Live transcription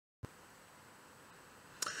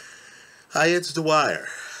Hi, it's Dwyer.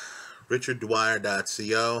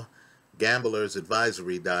 RichardDwyer.co,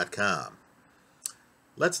 GamblersAdvisory.com.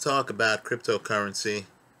 Let's talk about cryptocurrency.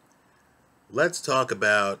 Let's talk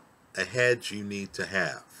about a hedge you need to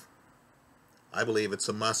have. I believe it's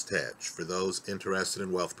a must hedge for those interested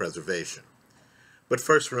in wealth preservation. But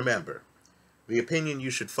first, remember, the opinion you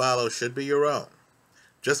should follow should be your own.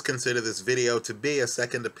 Just consider this video to be a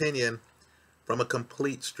second opinion from a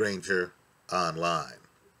complete stranger online.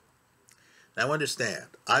 Now understand,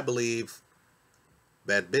 I believe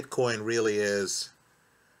that Bitcoin really is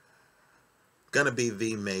going to be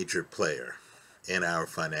the major player in our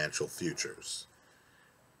financial futures,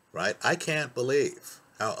 right? I can't believe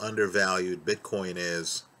how undervalued Bitcoin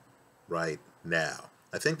is right now.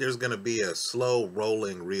 I think there's going to be a slow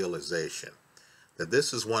rolling realization that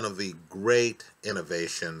this is one of the great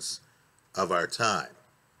innovations of our time,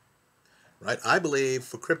 right? I believe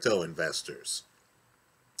for crypto investors,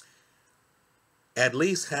 at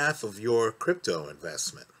least half of your crypto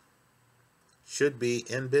investment should be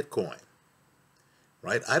in Bitcoin,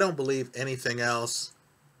 right? I don't believe anything else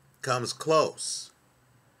comes close.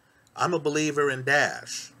 I'm a believer in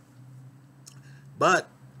Dash, but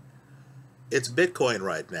it's Bitcoin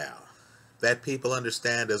right now that people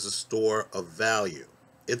understand as a store of value.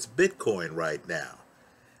 It's Bitcoin right now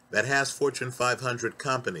that has Fortune 500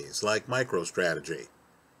 companies like MicroStrategy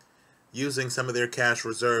using some of their cash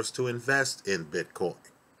reserves to invest in Bitcoin,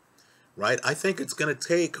 right? I think it's going to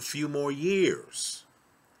take a few more years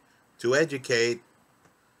to educate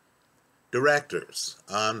directors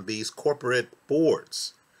on these corporate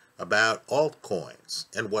boards about altcoins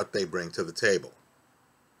and what they bring to the table.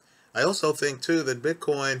 I also think, too, that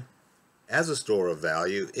Bitcoin as a store of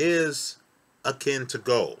value is akin to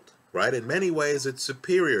gold, right? In many ways, it's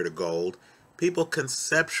superior to gold. People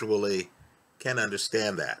conceptually can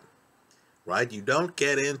understand that, right? You don't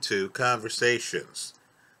get into conversations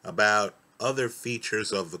about other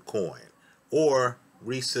features of the coin or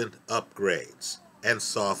recent upgrades and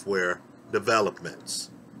software developments.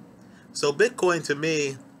 So Bitcoin to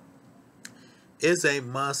me is a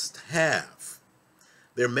must-have.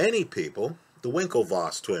 There are many people, the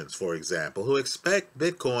Winklevoss twins, for example, who expect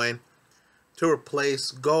Bitcoin to replace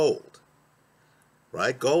gold,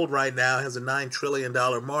 right? Gold right now has a $9 trillion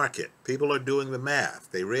market. People are doing the math.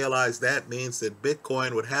 They realize that means that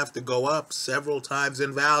Bitcoin would have to go up several times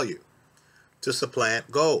in value to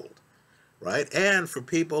supplant gold, right? And for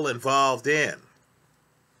people involved in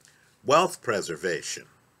wealth preservation,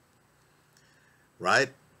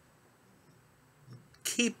 right?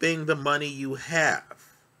 Keeping the money you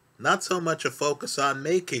have. Not so much a focus on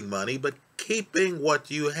making money, but keeping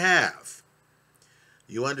what you have.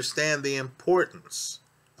 You understand the importance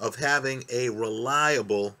of having a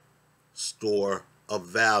reliable store of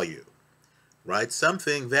value, right?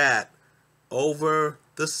 Something that over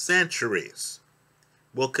the centuries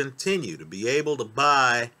will continue to be able to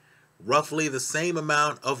buy roughly the same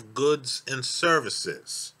amount of goods and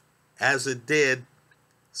services as it did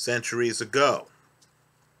centuries ago.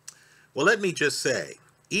 Well, let me just say,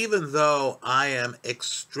 even though I am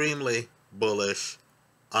extremely bullish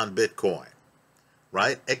on Bitcoin,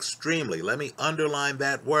 right? Extremely. Let me underline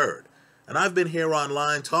that word. And I've been here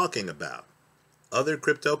online talking about other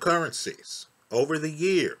cryptocurrencies over the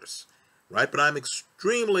years, right? But I'm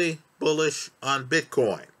extremely bullish on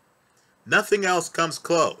Bitcoin. Nothing else comes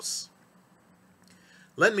close.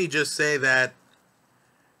 Let me just say that,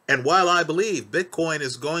 and while I believe Bitcoin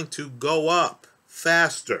is going to go up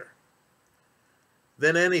faster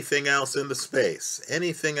than anything else in the space,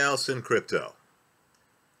 anything else in crypto,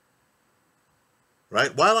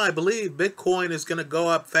 right? While I believe Bitcoin is going to go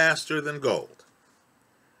up faster than gold,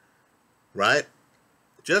 right?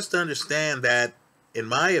 Just understand that, in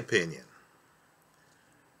my opinion,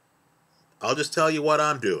 I'll just tell you what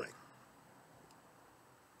I'm doing.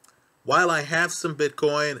 While I have some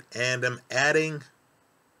Bitcoin and am adding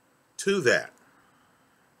to that,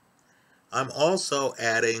 I'm also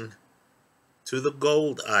adding to the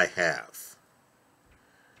gold I have.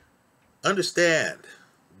 Understand,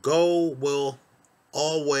 gold will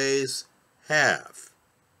always have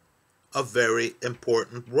a very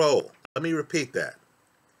important role. Let me repeat that.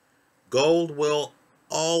 Gold will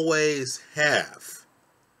always have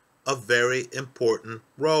a very important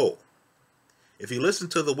role. If you listen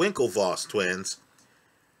to the Winklevoss twins,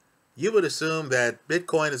 you would assume that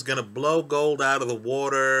Bitcoin is going to blow gold out of the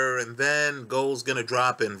water and then gold's going to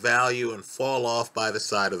drop in value and fall off by the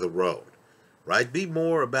side of the road, right? Be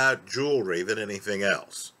more about jewelry than anything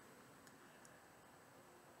else.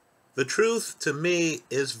 The truth to me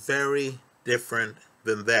is very different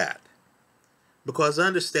than that. Because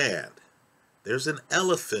understand, There's an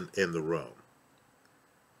elephant in the room.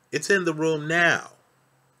 It's in the room now.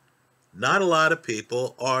 Not a lot of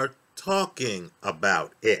people are talking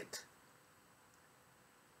about it.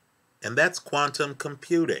 And that's quantum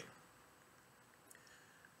computing.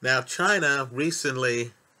 Now, China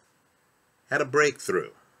recently had a breakthrough,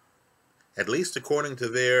 at least according to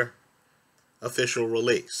their official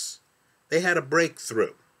release. They had a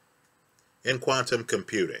breakthrough in quantum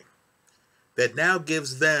computing that now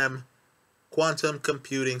gives them quantum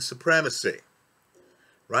computing supremacy.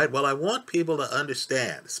 Right? Well, I want people to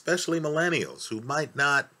understand, especially millennials who might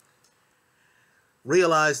not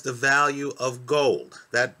realize the value of gold,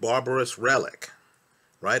 that barbarous relic.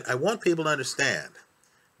 Right? I want people to understand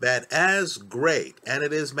that as great, and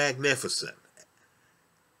it is magnificent,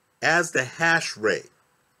 as the hash rate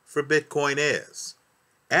for Bitcoin is,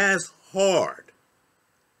 as hard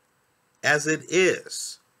as it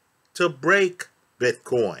is to break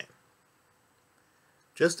Bitcoin,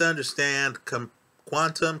 just understand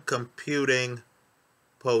quantum computing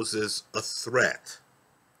poses a threat.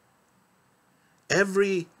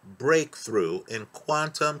 Every breakthrough in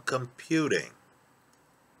quantum computing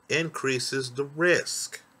increases the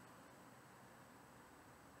risk.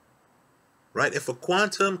 Right? If a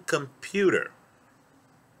quantum computer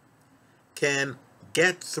can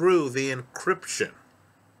get through the encryption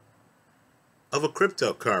of a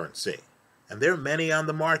cryptocurrency, and there are many on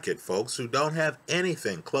the market, folks, who don't have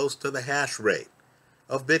anything close to the hash rate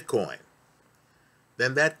of Bitcoin,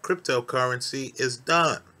 then that cryptocurrency is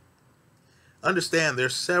done. Understand,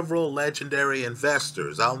 there's several legendary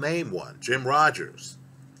investors. I'll name one, Jim Rogers.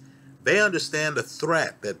 They understand the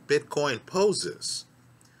threat that Bitcoin poses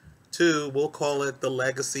to, we'll call it the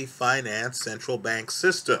legacy finance central bank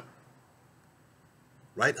system.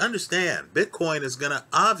 Right? Understand, Bitcoin is going to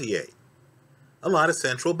obviate a lot of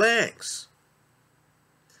central banks.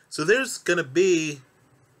 So there's going to be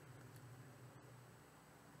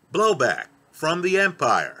blowback from the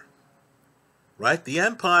empire. Right? The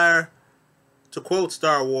empire, to quote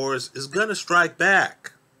Star Wars, is going to strike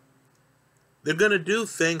back. They're going to do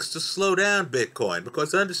things to slow down Bitcoin,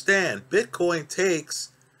 because understand, Bitcoin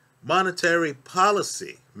takes monetary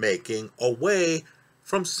policy making away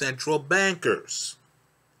from central bankers.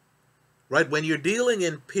 Right? When you're dealing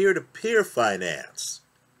in peer-to-peer finance,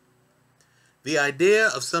 the idea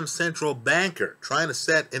of some central banker trying to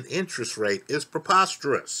set an interest rate is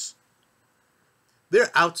preposterous.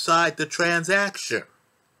 They're outside the transaction.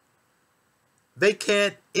 They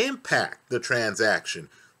can't impact the transaction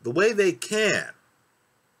the way they can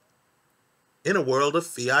in a world of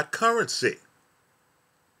fiat currency.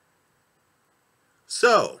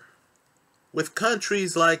 So, with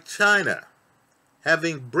countries like China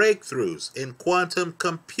having breakthroughs in quantum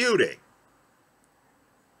computing,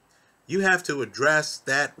 you have to address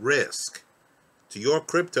that risk to your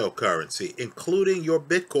cryptocurrency, including your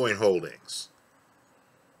Bitcoin holdings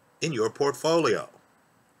in your portfolio.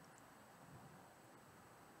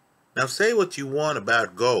 Now, say what you want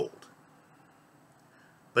about gold,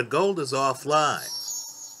 but gold is offline.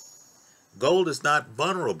 Gold is not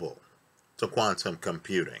vulnerable to quantum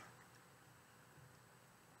computing.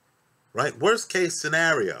 Right? Worst case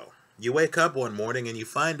scenario, you wake up one morning and you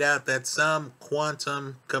find out that some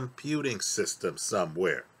quantum computing system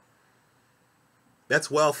somewhere that's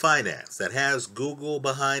well financed, that has Google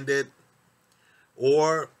behind it,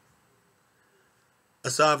 or a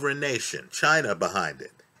sovereign nation, China, behind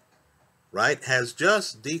it, right, has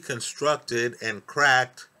just deconstructed and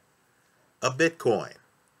cracked a Bitcoin.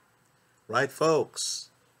 Right, folks?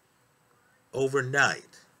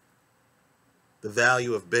 Overnight, the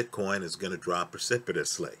value of Bitcoin is going to drop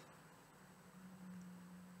precipitously.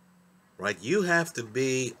 Right? You have to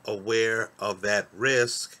be aware of that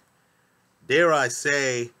risk. Dare I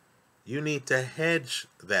say, you need to hedge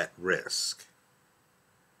that risk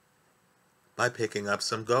by picking up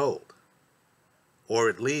some gold, or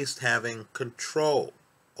at least having control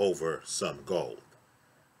over some gold.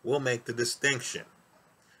 We'll make the distinction.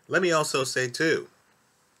 Let me also say, too,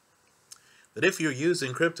 that if you're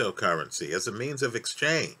using cryptocurrency as a means of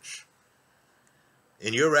exchange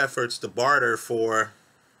in your efforts to barter for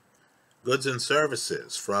goods and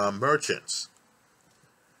services from merchants,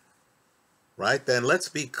 right, then let's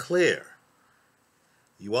be clear.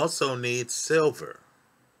 You also need silver.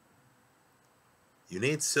 You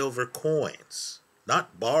need silver coins,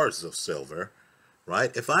 not bars of silver,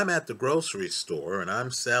 right? If I'm at the grocery store and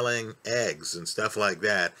I'm selling eggs and stuff like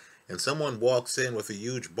that, and someone walks in with a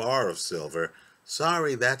huge bar of silver,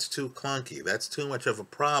 sorry, that's too clunky. That's too much of a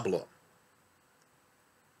problem.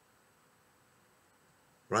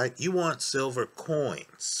 Right? You want silver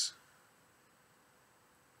coins.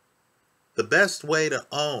 The best way to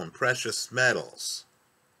own precious metals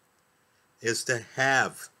is to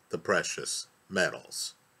have the precious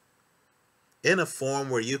metals in a form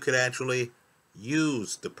where you could actually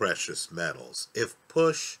use the precious metals if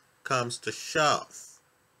push comes to shove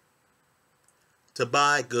to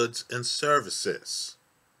buy goods and services.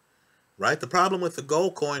 Right? The problem with the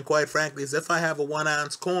gold coin, quite frankly, is if I have a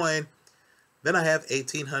 1-ounce coin, then I have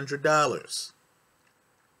 $1,800.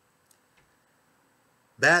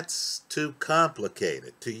 That's too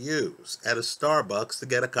complicated to use at a Starbucks to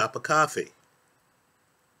get a cup of coffee.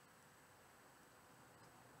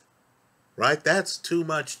 Right? That's too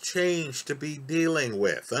much change to be dealing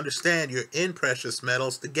with. Understand, you're in precious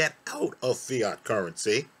metals to get out of fiat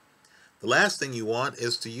currency. The last thing you want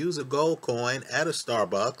is to use a gold coin at a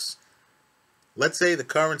Starbucks. Let's say the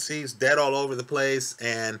currency's dead all over the place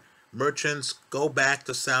and merchants go back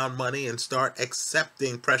to sound money and start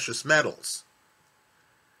accepting precious metals.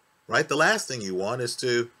 Right? The last thing you want is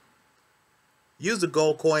to use a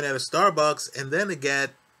gold coin at a Starbucks and then to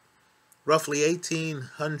get roughly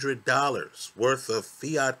 $1,800 worth of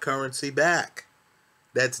fiat currency back.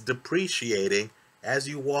 That's depreciating as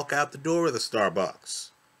you walk out the door of the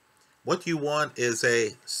Starbucks. What you want is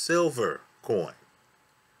a silver coin,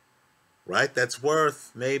 right? That's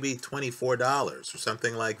worth maybe $24 or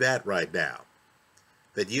something like that right now,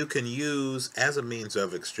 that you can use as a means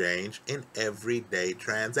of exchange in everyday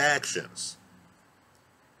transactions.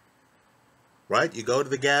 Right? You go to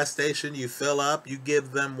the gas station, you fill up, you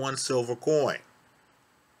give them one silver coin.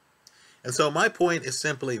 And so my point is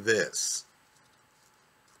simply this.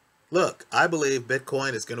 Look, I believe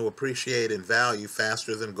Bitcoin is going to appreciate in value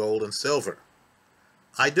faster than gold and silver.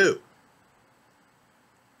 I do.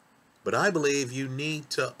 But I believe you need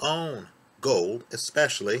to own gold,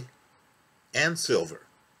 especially, and silver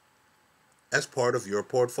as part of your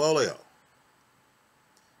portfolio.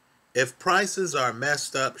 If prices are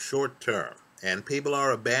messed up short term and people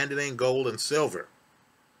are abandoning gold and silver,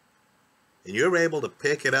 and you're able to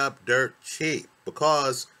pick it up dirt cheap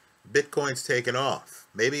because Bitcoin's taken off,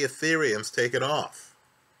 maybe Ethereum's taken off.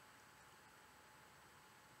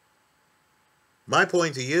 My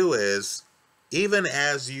point to you is, even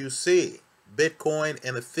as you see Bitcoin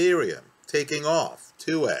and Ethereum taking off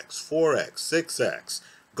 2x, 4x, 6x,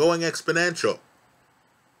 going exponential,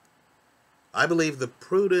 I believe the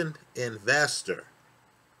prudent investor,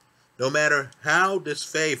 no matter how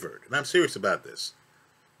disfavored, and I'm serious about this,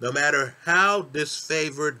 no matter how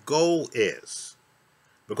disfavored gold is,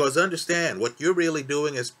 because understand, what you're really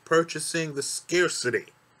doing is purchasing the scarcity.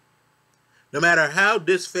 No matter how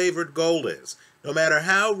disfavored gold is, no matter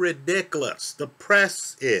how ridiculous the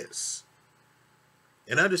press is,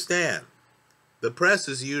 and understand, the press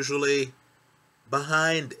is usually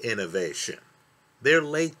behind innovation. They're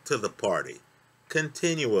late to the party,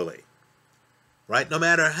 continually. Right? No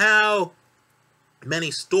matter how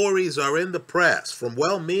many stories are in the press from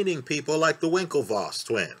well-meaning people like the Winklevoss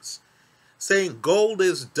twins, saying gold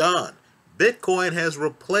is done, Bitcoin has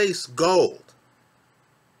replaced gold.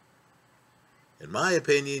 In my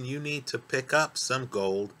opinion, you need to pick up some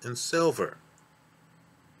gold and silver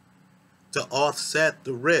to offset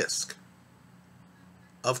the risk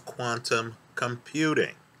of quantum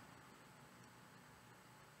computing.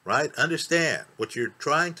 Right? Understand, what you're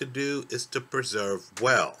trying to do is to preserve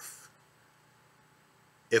wealth.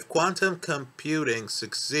 If quantum computing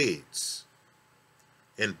succeeds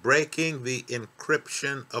in breaking the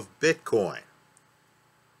encryption of Bitcoin,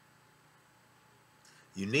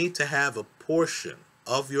 you need to have a portion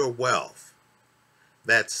of your wealth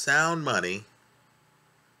that's sound money,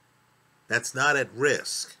 that's not at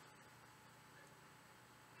risk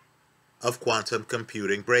of quantum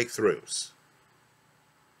computing breakthroughs.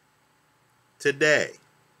 Today,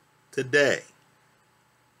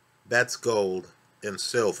 that's gold and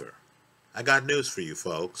silver. I got news for you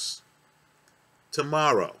folks.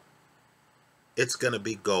 Tomorrow, it's going to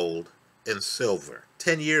be gold and silver.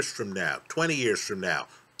 10 years from now, 20 years from now,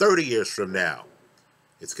 30 years from now,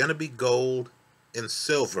 it's going to be gold and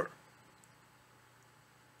silver.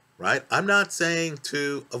 Right? I'm not saying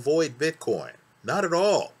to avoid Bitcoin. Not at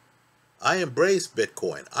all. I embrace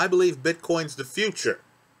Bitcoin. I believe Bitcoin's the future.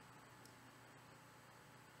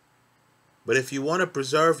 But if you want to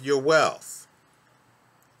preserve your wealth,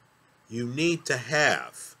 you need to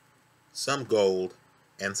have some gold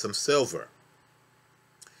and some silver.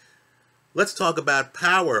 Let's talk about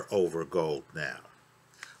power over gold now.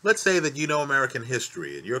 Let's say that you know American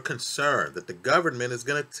history and you're concerned that the government is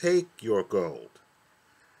going to take your gold.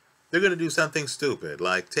 They're going to do something stupid,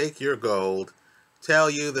 like take your gold, tell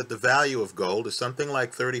you that the value of gold is something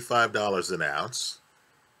like $35 an ounce.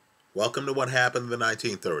 Welcome to what happened in the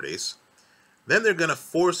 1930s. Then they're going to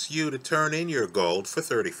force you to turn in your gold for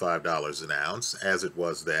 $35 an ounce, as it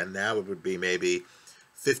was then. Now it would be maybe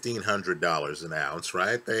 $1,500 an ounce,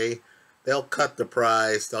 right? They'll cut the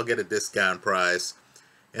price, they'll get a discount price.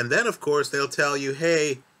 And then, of course, they'll tell you,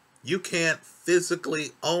 hey, you can't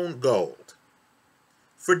physically own gold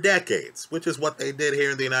for decades, which is what they did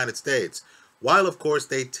here in the United States. While, of course,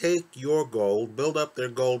 they take your gold, build up their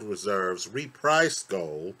gold reserves, reprice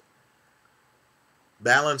gold,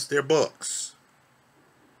 balance their books,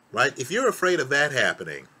 right? If you're afraid of that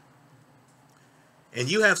happening,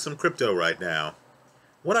 and you have some crypto right now,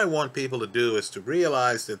 what I want people to do is to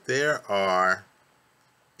realize that there are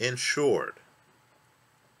insured,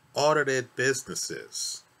 audited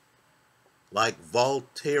businesses like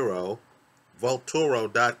Vaultoro.com.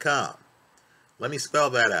 Let me spell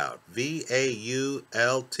that out. Vaultoro.com.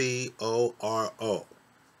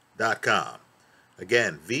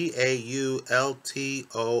 Again,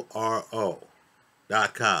 Vaultoro.com.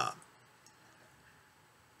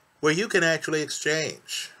 Where you can actually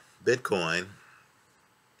exchange Bitcoin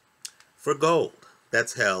for gold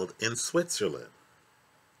that's held in Switzerland,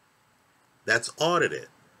 that's audited,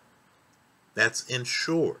 that's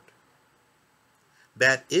insured,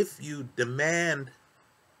 that if you demand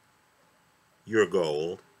your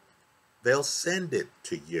gold, they'll send it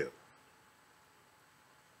to you.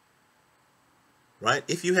 Right?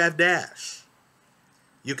 If you have Dash,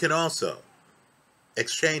 you can also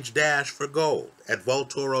exchange Dash for gold at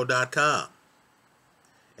Vaultoro.com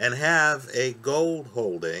and have a gold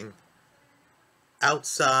holding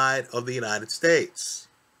outside of the United States.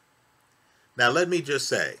 Now, let me just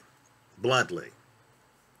say, bluntly,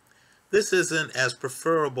 this isn't as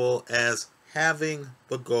preferable as having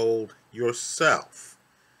the gold yourself.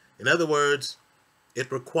 In other words,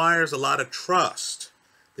 it requires a lot of trust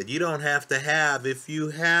that you don't have to have if you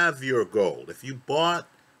have your gold. If you bought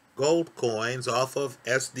gold coins off of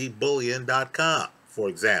sdbullion.com, for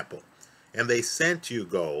example, and they sent you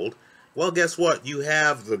gold, well, guess what? You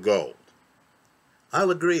have the gold. I'll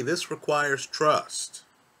agree, this requires trust.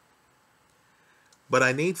 But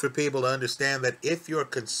I need for people to understand that if your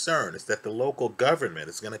concern is that the local government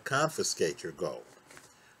is going to confiscate your gold,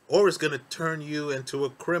 or is going to turn you into a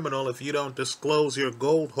criminal if you don't disclose your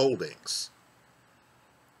gold holdings,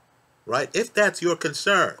 right? If that's your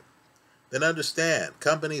concern, then understand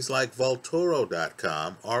companies like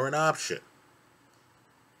Vaultoro.com are an option,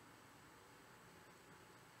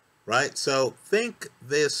 right? So think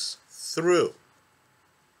this through.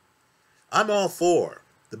 I'm all for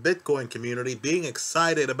the Bitcoin community being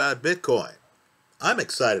excited about Bitcoin. I'm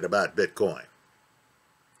excited about Bitcoin.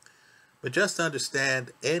 But just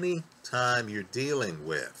understand, any time you're dealing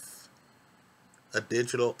with a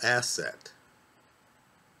digital asset,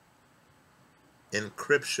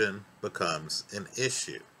 encryption becomes an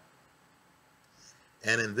issue.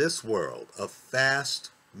 And in this world of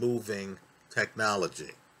fast-moving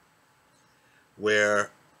technology,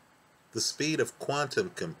 where the speed of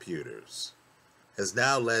quantum computers has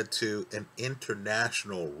now led to an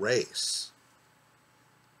international race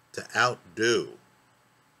to outdo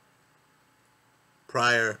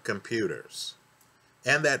prior computers.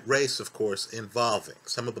 And that race, of course, involving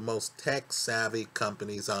some of the most tech-savvy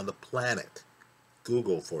companies on the planet,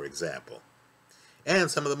 Google, for example,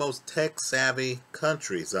 and some of the most tech-savvy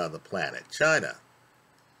countries on the planet, China.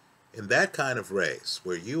 In that kind of race,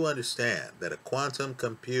 where you understand that a quantum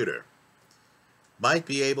computer might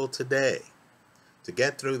be able today to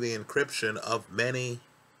get through the encryption of many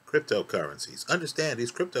cryptocurrencies. Understand,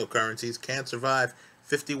 these cryptocurrencies can't survive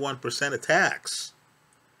 51% attacks.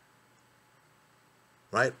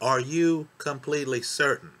 Right? Are you completely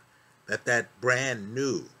certain that that brand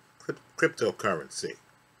new cryptocurrency,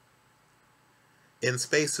 in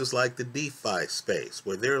spaces like the DeFi space,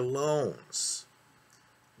 where there are loans,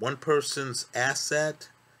 one person's asset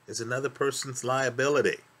is another person's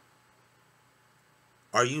liability,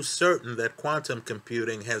 are you certain that quantum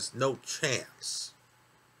computing has no chance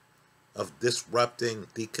of disrupting,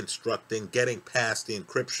 deconstructing, getting past the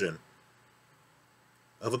encryption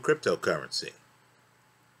of a cryptocurrency?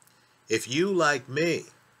 If you, like me,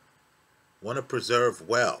 want to preserve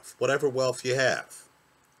wealth, whatever wealth you have,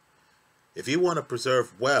 if you want to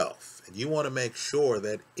preserve wealth and you want to make sure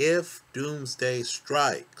that if doomsday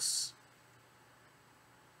strikes,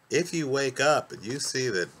 if you wake up and you see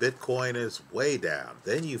that Bitcoin is way down,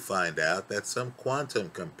 then you find out that some quantum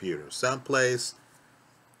computer someplace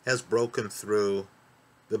has broken through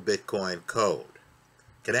the Bitcoin code,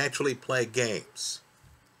 can actually play games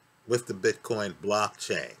with the Bitcoin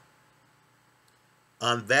blockchain.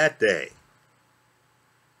 On that day,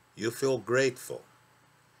 you feel grateful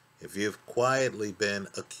if you've quietly been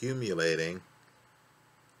accumulating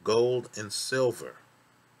gold and silver,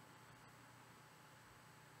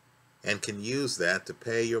 and can use that to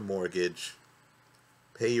pay your mortgage,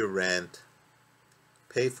 pay your rent,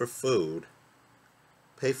 pay for food,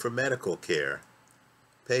 pay for medical care,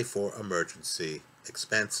 pay for emergency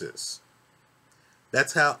expenses.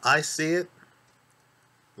 That's how I see it.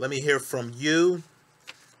 Let me hear from you.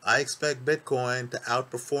 I expect Bitcoin to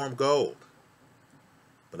outperform gold.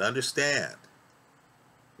 But understand,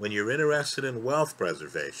 when you're interested in wealth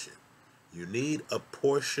preservation, you need a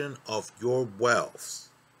portion of your wealth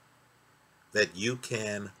that you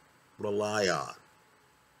can rely on.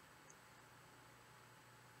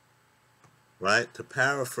 Right? To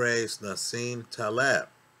paraphrase Nassim Taleb,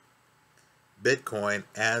 Bitcoin,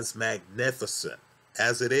 as magnificent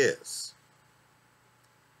as it is,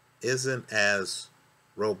 isn't as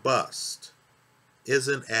robust,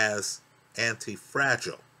 isn't as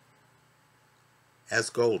anti-fragile as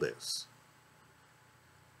gold is.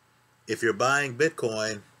 If you're buying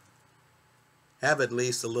Bitcoin, have at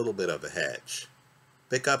least a little bit of a hedge.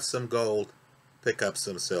 Pick up some gold, pick up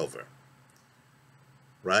some silver.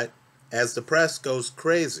 Right? As the press goes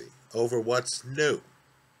crazy over what's new,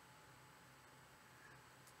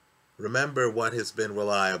 remember what has been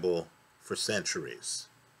reliable for centuries.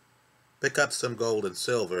 Pick up some gold and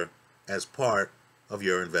silver as part of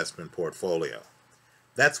your investment portfolio.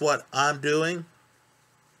 That's what I'm doing.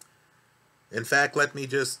 In fact, let me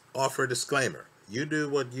just offer a disclaimer. You do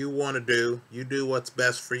what you want to do. You do what's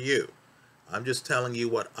best for you. I'm just telling you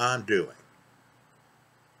what I'm doing.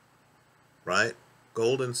 Right?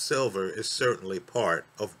 Gold and silver is certainly part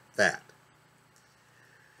of that.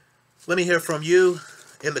 Let me hear from you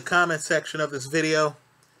in the comment section of this video.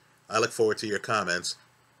 I look forward to your comments.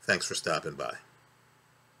 Thanks for stopping by.